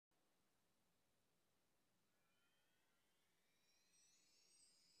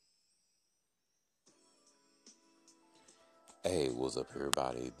Hey, what's up,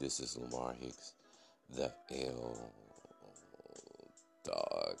 everybody? This is Lamar Hicks, the L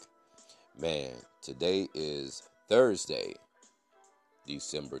Dog. Man, today is Thursday,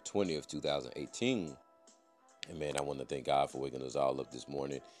 December 20th, 2018. And man, I want to thank God for waking us all up this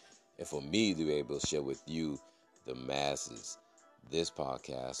morning and for me to be able to share with you, the masses, this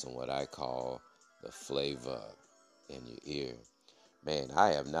podcast and what I call the flavor in your ear. Man,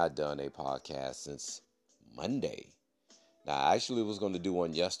 I have not done a podcast since Monday. Now, I actually was going to do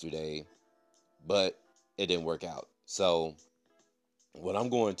one yesterday, but it didn't work out. So, what I'm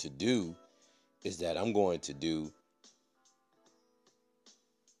going to do is that I'm going to do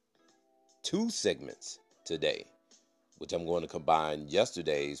two segments today, which I'm going to combine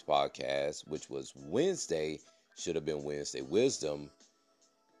yesterday's podcast, which was Wednesday, should have been Wednesday Wisdom,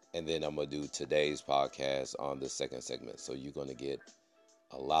 and then I'm going to do today's podcast on the second segment. So, you're going to get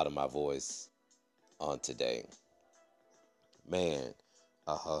a lot of my voice on today. Man,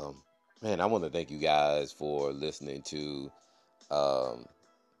 um, man, I want to thank you guys for listening to um,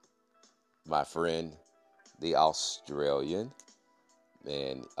 my friend, the Australian.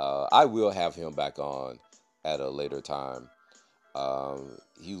 And I will have him back on at a later time.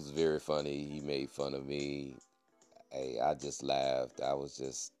 He was very funny. He made fun of me. Hey, I just laughed. I was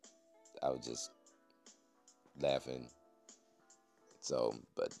just laughing. So,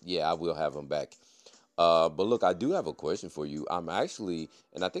 but yeah, I will have him back. But look, I do have a question for you. I'm actually,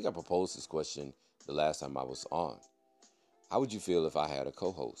 and I think I proposed this question the last time I was on. How would you feel if I had a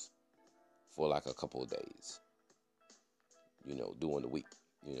co-host for like a couple of days? During the week.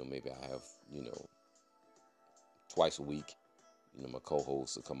 Maybe I have, twice a week. My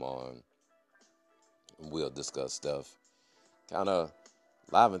co-host will come on and we'll discuss stuff, kind of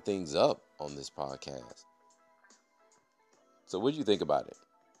liven things up on this podcast. So, what do you think about it?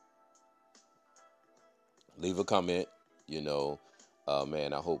 Leave a comment. You know,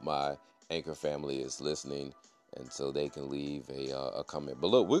 man, I hope my Anchor family is listening, and so they can leave a comment. But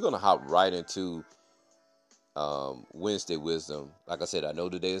look, we're gonna hop right into Wednesday Wisdom. Like I said, I know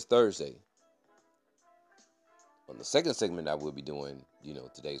today is Thursday. On the second segment, I will be doing,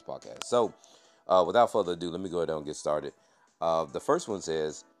 today's podcast. So, without further ado, let me go ahead and get started. The first one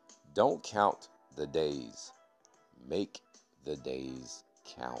says, "Don't count the days, make the days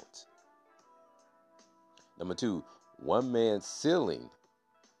count." Number two, one man's ceiling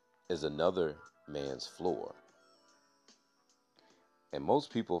is another man's floor. And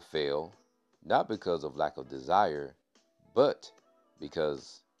most people fail not because of lack of desire, but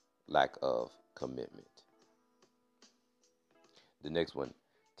because lack of commitment. The next one,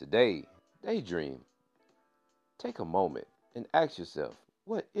 today, daydream. Take a moment and ask yourself,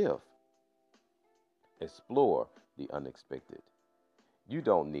 what if? Explore the unexpected. You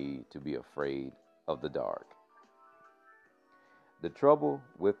don't need to be afraid of the dark. The trouble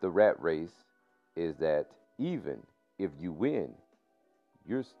with the rat race is that even if you win,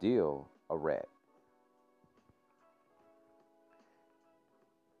 you're still a rat.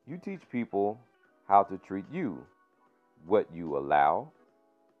 You teach people how to treat you, what you allow,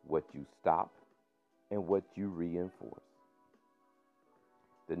 what you stop, and what you reinforce.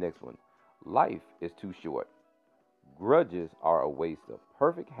 The next one, life is too short. Grudges are a waste of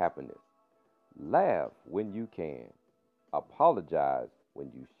perfect happiness. Laugh when you can, apologize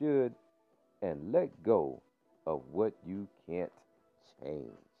when you should, and let go of what you can't change.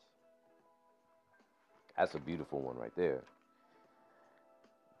 That's a beautiful one right there.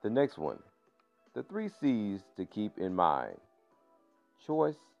 The next one, the three C's to keep in mind: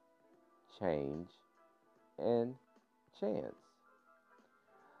 choice, change, and chance.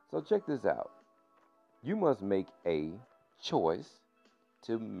 So check this out. You must make a choice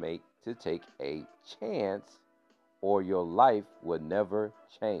to take a chance, or your life will never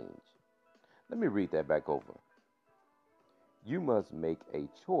change. Let me read that back over. You must make a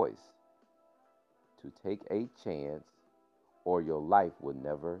choice to take a chance, or your life will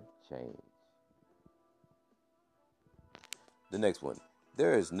never change. The next one.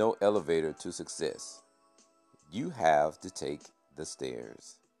 There is no elevator to success. You have to take the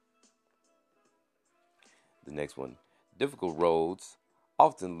stairs. The next one. Difficult roads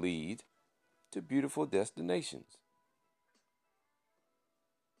often lead to beautiful destinations.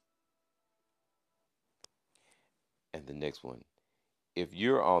 And the next one. If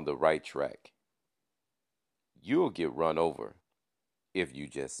you're on the right track, you'll get run over if you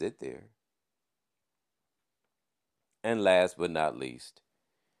just sit there. And last but not least,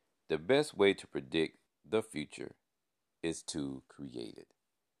 the best way to predict the future is to create it.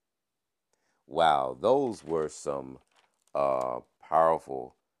 Wow, those were some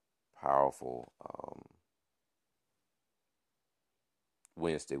powerful, powerful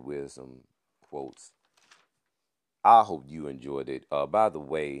Wednesday Wisdom quotes. I hope you enjoyed it. By the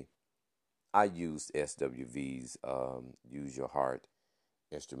way, I used SWV's Use Your Heart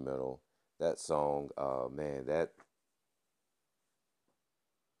instrumental. That song, man, that,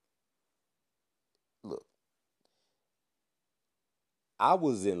 look, I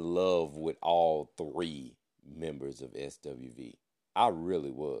was in love with all three members of SWV. I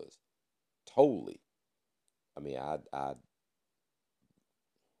really was. Totally. I mean,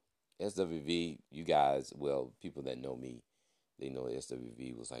 SWV, you guys, well, people that know me, they know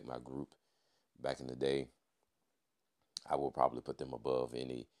SWV was like my group back in the day. I will probably put them above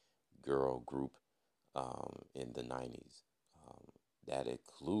any girl group in the 90s. That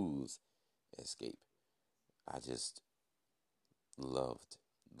includes Escape. I just loved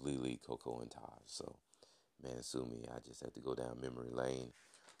Lily, Coco, and Taj. So, man, sue me. I just had to go down memory lane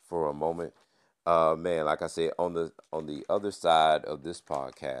for a moment. Man, like I said, on the other side of this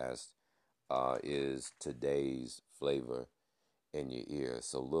podcast is today's flavor in your ear.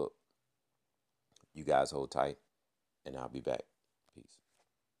 So look, you guys hold tight, and I'll be back. Peace.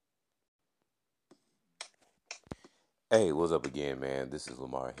 Hey, what's up again, man? This is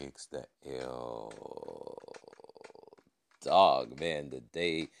Lamar Hicks, the L Dog, man. The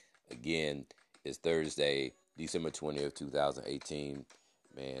day again is Thursday, December 20th, 2018.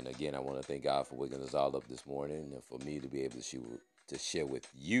 Man, again, I want to thank God for waking us all up this morning and for me to be able to share with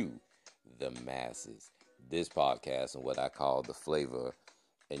you, the masses, this podcast and what I call the flavor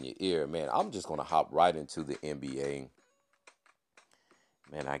in your ear. Man, I'm just going to hop right into the NBA.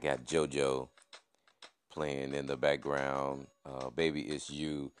 Man, I got JoJo playing in the background. Baby, It's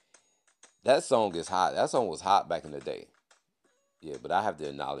You. That song is hot. That song was hot back in the day. Yeah, but I have to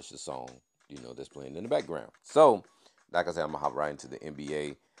acknowledge the song, that's playing in the background. So, like I said, I'm going to hop right into the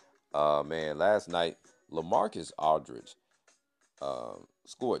NBA. Man, last night, LaMarcus Aldridge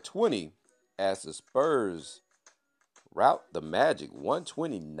scored 20 as the Spurs rout the Magic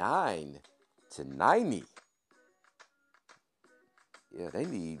 129-90. Yeah, they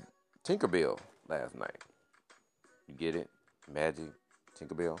need Tinkerbell last night. You get it? Magic,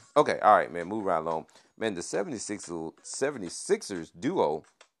 Tinkerbell. Okay, all right, man, move right along. Man, the 76ers duo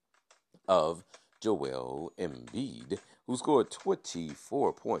of Joel Embiid, who scored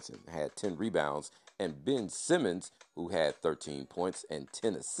 24 points and had 10 rebounds, and Ben Simmons, who had 13 points and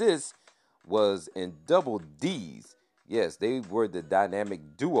 10 assists, was in double D's. Yes, they were the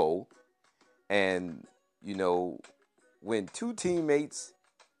dynamic duo. And, when two teammates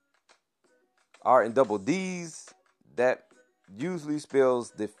are in double D's, that usually spells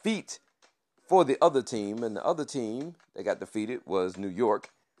defeat for the other team. And the other team that got defeated was New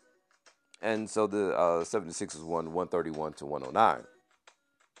York. And so the 76ers won 131-109.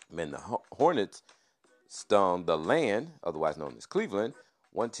 Man, the Hornets stung the land, otherwise known as Cleveland,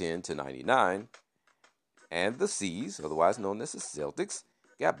 110-99. And the C's, otherwise known as the Celtics,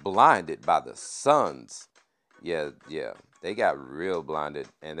 got blinded by the Suns. Yeah, they got real blinded,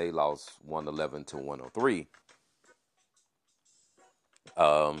 and they lost 111-103.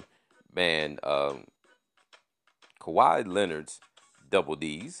 Kawhi Leonard's double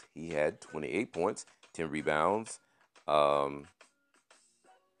D's. He had 28 points, 10 rebounds, and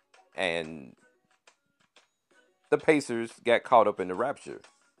the Pacers got caught up in the rapture.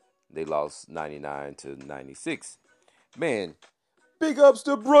 They lost 99-96. Man, big ups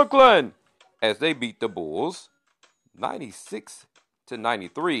to Brooklyn as they beat the Bulls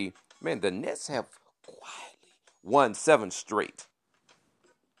 96-93. Man, the Nets have quietly won 7 straight.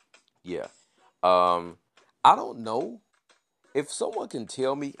 Yeah. I don't know if someone can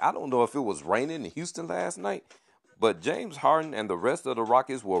tell me. I don't know if it was raining in Houston last night, but James Harden and the rest of the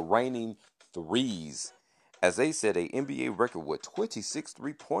Rockets were raining threes as they set a NBA record with 26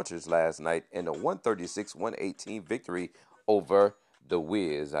 three-pointers last night in a 136-118 victory over the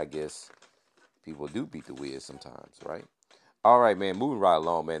Wiz. I guess people do beat the Wiz sometimes, right? All right, man, moving right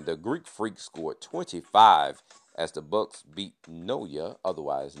along, man. The Greek Freak scored 25 as the Bucks beat Noya,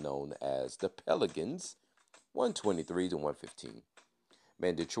 otherwise known as the Pelicans, 123-115.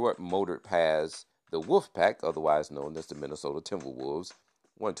 Man, Detroit motored past the Wolfpack, otherwise known as the Minnesota Timberwolves,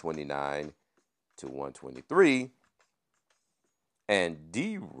 129-123. And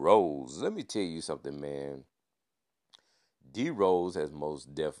D Rose, let me tell you something, man. D Rose has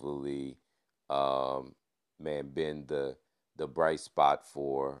most definitely, been the bright spot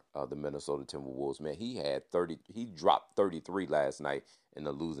for the Minnesota Timberwolves. Man, he dropped 33 last night in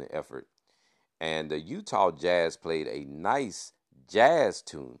a losing effort. And the Utah Jazz played a nice jazz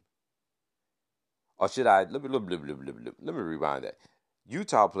tune. Or should I, let me rewind that.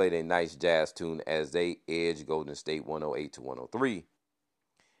 Utah played a nice jazz tune as they edged Golden State 108-103.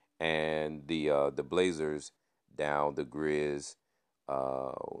 and the Blazers down the Grizz,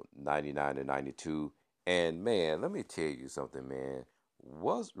 99-92. And man, let me tell you something, man.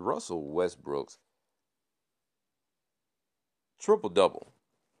 Was Russell Westbrook's triple double?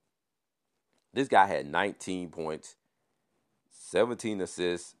 This guy had 19 points, 17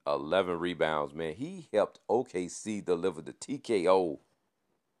 assists, 11 rebounds. Man, he helped OKC deliver the TKO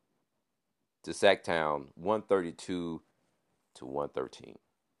to Sacktown, 132 to 113.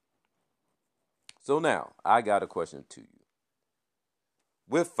 So now I got a question to you.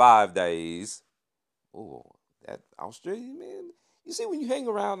 With 5 days, oh, that Australian man, you see when you hang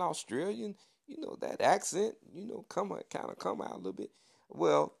around Australian, that accent, kind of come out a little bit.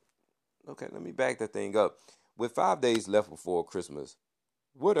 Well, okay, let me back that thing up. With 5 days left before Christmas,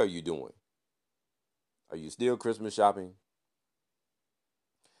 what are you doing? Are you still Christmas shopping?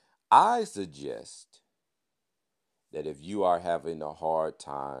 I suggest that if you are having a hard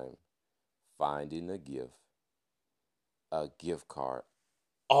time finding a gift card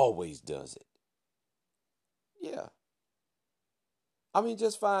always does it. Yeah. I mean,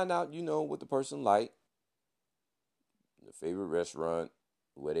 just find out, what the person like, the favorite restaurant,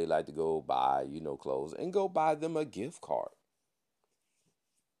 where they like to go buy, clothes, and go buy them a gift card.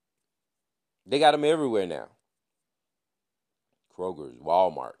 They got them everywhere now. Kroger's,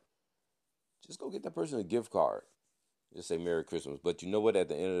 Walmart. Just go get that person a gift card. Just say Merry Christmas. But you know what? At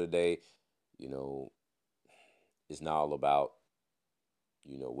the end of the day, you know, it's not all about,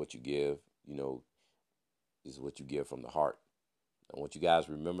 what you give. Is what you give from the heart. I want you guys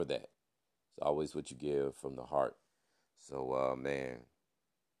to remember that. It's always what you give from the heart. So, man.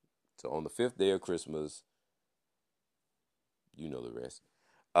 So on the fifth day of Christmas, you know the rest.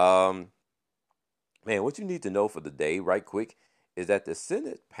 Um, Man, what you need to know for the day, right quick, is that the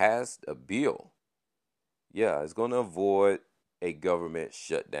Senate passed a bill. Yeah, it's going to avoid a government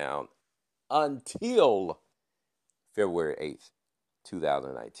shutdown until February 8th,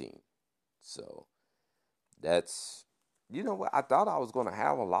 2019. So that's, what? I thought I was going to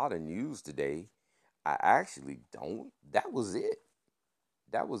have a lot of news today. I actually don't. That was it.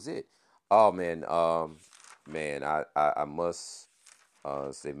 That was it. Oh, man. Man, I must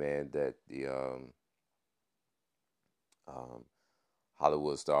say, man, that the um,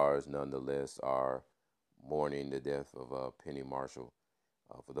 Hollywood stars, nonetheless, are mourning the death of Penny Marshall.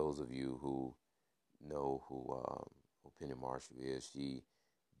 For those of you who know who Penny Marshall is,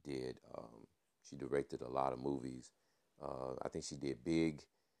 did she directed a lot of movies. I think she did Big.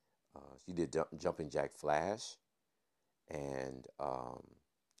 She did Jumping Jack Flash, and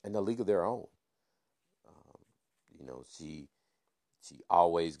and The League of Their Own. Um, she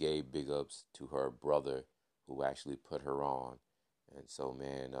always gave big ups to her brother, who actually put her on. And so,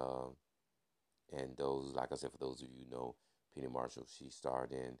 man, and those, like I said, for those of you who know Penny Marshall, she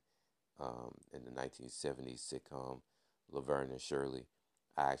starred in the 1970s sitcom Laverne and Shirley.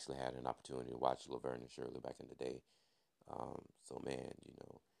 I actually had an opportunity to watch Laverne and Shirley back in the day. So, man,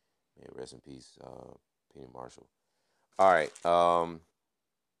 man, rest in peace, Penny Marshall. All right.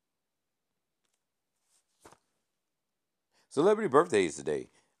 Celebrity birthdays today.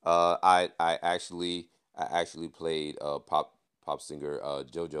 I actually played pop singer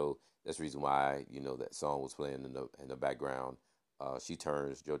JoJo. That's the reason why that song was playing in the background.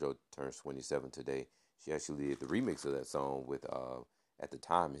 JoJo turns 27 today. She actually did the remix of that song with at the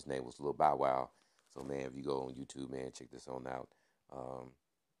time his name was Lil Bow Wow. So man, if you go on YouTube, man, check this song out.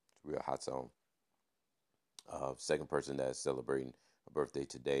 It's a real hot song. Second person that's celebrating a birthday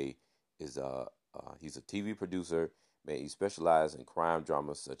today is he's a TV producer. Man, he specializes in crime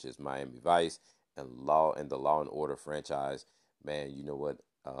dramas such as Miami Vice and the Law and Order franchise. Man, you know what?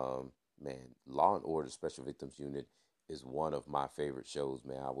 Man, Law and Order Special Victims Unit is one of my favorite shows.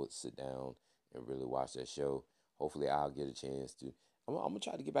 Man, I would sit down and really watch that show. Hopefully, I'll get a chance to. I'm gonna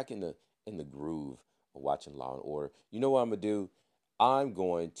try to get back in the groove of watching Law and Order. You know what I'm gonna do? I'm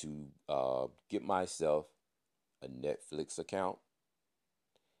going to get myself a Netflix account,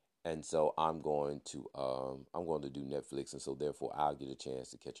 and so I'm going to do Netflix, and so therefore I'll get a chance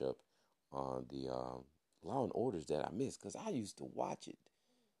to catch up on the Law and Orders that I missed because I used to watch it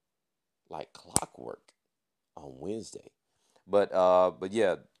like clockwork on Wednesday. But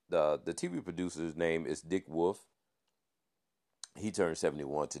yeah, the TV producer's name is Dick Wolf. He turned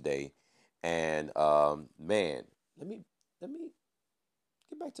 71 today, and man, let me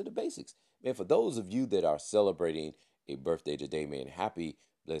get back to the basics. Man, for those of you that are celebrating a birthday today, man, happy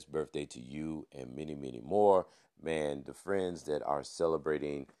blessed birthday to you and many, many more. Man, the friends that are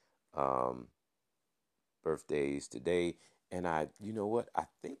celebrating um, birthdays today. And you know what? I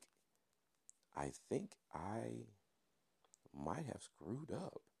think I might have screwed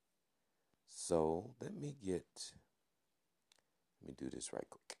up. So let me do this right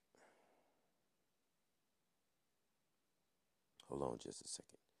quick. Hold on just a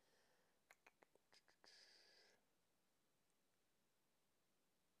second.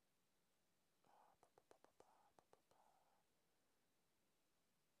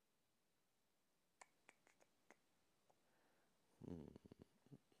 Hmm.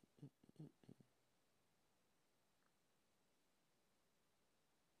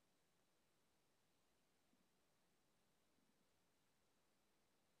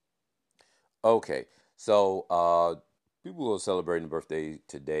 Okay, so people who are celebrating birthday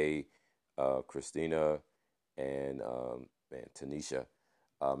today, Christina and man, Tanisha,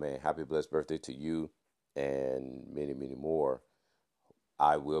 man, happy blessed birthday to you and many, many more.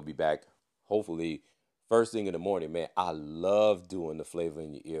 I will be back hopefully first thing in the morning. Man, I love doing the flavor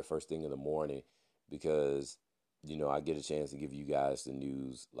in your ear first thing in the morning because I get a chance to give you guys the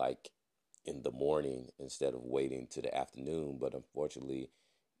news like in the morning instead of waiting to the afternoon. But unfortunately,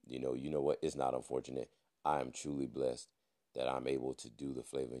 you know what? It's not unfortunate. I am truly blessed that I'm able to do the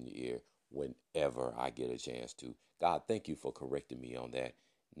flavor in your ear whenever I get a chance to. God, thank you for correcting me on that,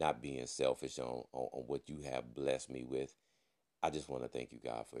 not being selfish on what you have blessed me with. I just want to thank you,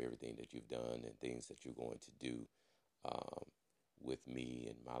 God, for everything that you've done and things that you're going to do um, with me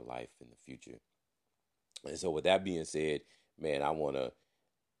and my life in the future. And so, with that being said, man, I want to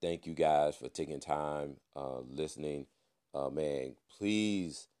thank you guys for taking time listening. Man,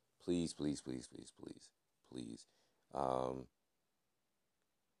 please, please, please, please, please, please, please. Um,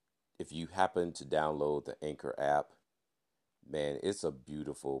 if you happen to download the Anchor app, man, it's a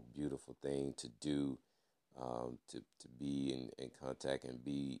beautiful, beautiful thing to do. To be in contact and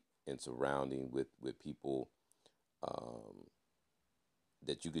be in surrounding with people um,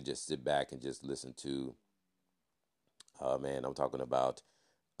 that you could just sit back and just listen to. Man, I'm talking about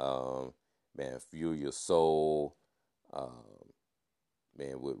man, Fuel Your Soul, um,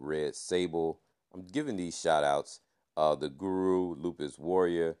 man, with Red Sable. I'm giving these shout outs. The Guru, Lupus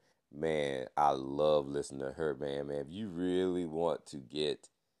Warrior, man, I love listening to her, man. Man, if you really want to get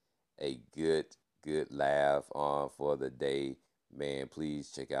a good laugh on for the day, man,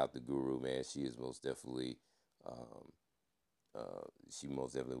 please check out the Guru, man. She is most definitely, um, she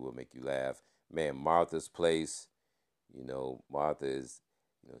most definitely will make you laugh. Man, Martha's Place, Martha is,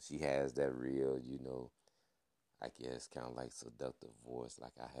 she has that real, I guess kind of like seductive voice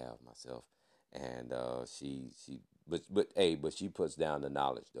like I have myself, and but she puts down the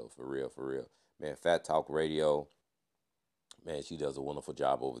knowledge though, for real, man. Fat Talk Radio, man, she does a wonderful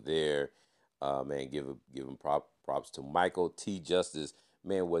job over there. Man, give him props to Michael T. Justice,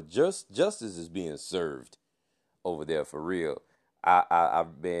 man. What justice is being served over there for real.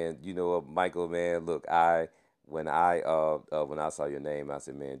 I've been, Michael, man. Look, when I saw your name, I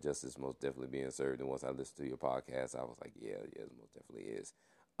said, man, justice most definitely being served. And once I listened to your podcast, I was like, yeah, yeah, it most definitely is.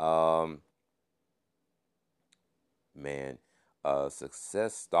 Um, man,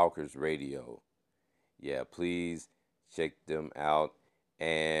 Success Stalkers Radio. Yeah, please check them out.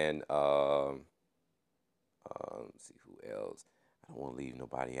 And let's see who else. I don't want to leave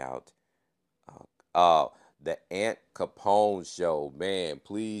nobody out. Uh, the Ant Capone show, man.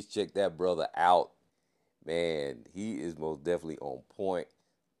 Please check that brother out, man. He is most definitely on point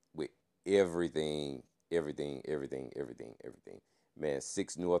with everything, everything. Man,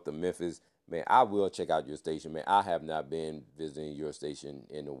 6 North of Memphis. Man, I will check out your station, man. I have not been visiting your station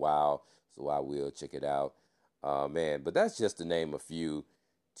in a while, so I will check it out, man. But that's just to name a few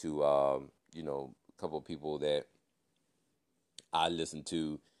to, a couple of people that I listen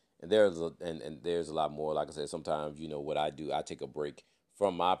to, and there's a lot more. Like I said, sometimes what I do, I take a break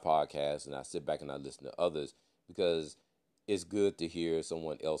from my podcast and I sit back and I listen to others because it's good to hear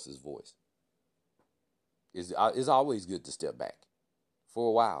someone else's voice. It's always good to step back for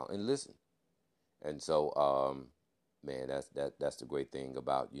a while and listen. And so, man, that's the great thing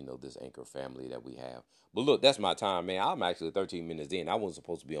about this Anchor family that we have. But look, that's my time, man. I'm actually 13 minutes in. I wasn't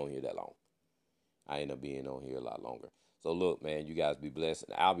supposed to be on here that long. I end up being on here a lot longer. So look, man, you guys be blessed,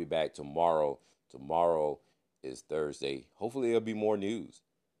 and I'll be back tomorrow. Tomorrow is Thursday. Hopefully, it'll be more news,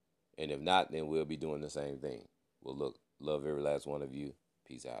 and if not, then we'll be doing the same thing. Well, look, love every last one of you.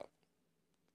 Peace out.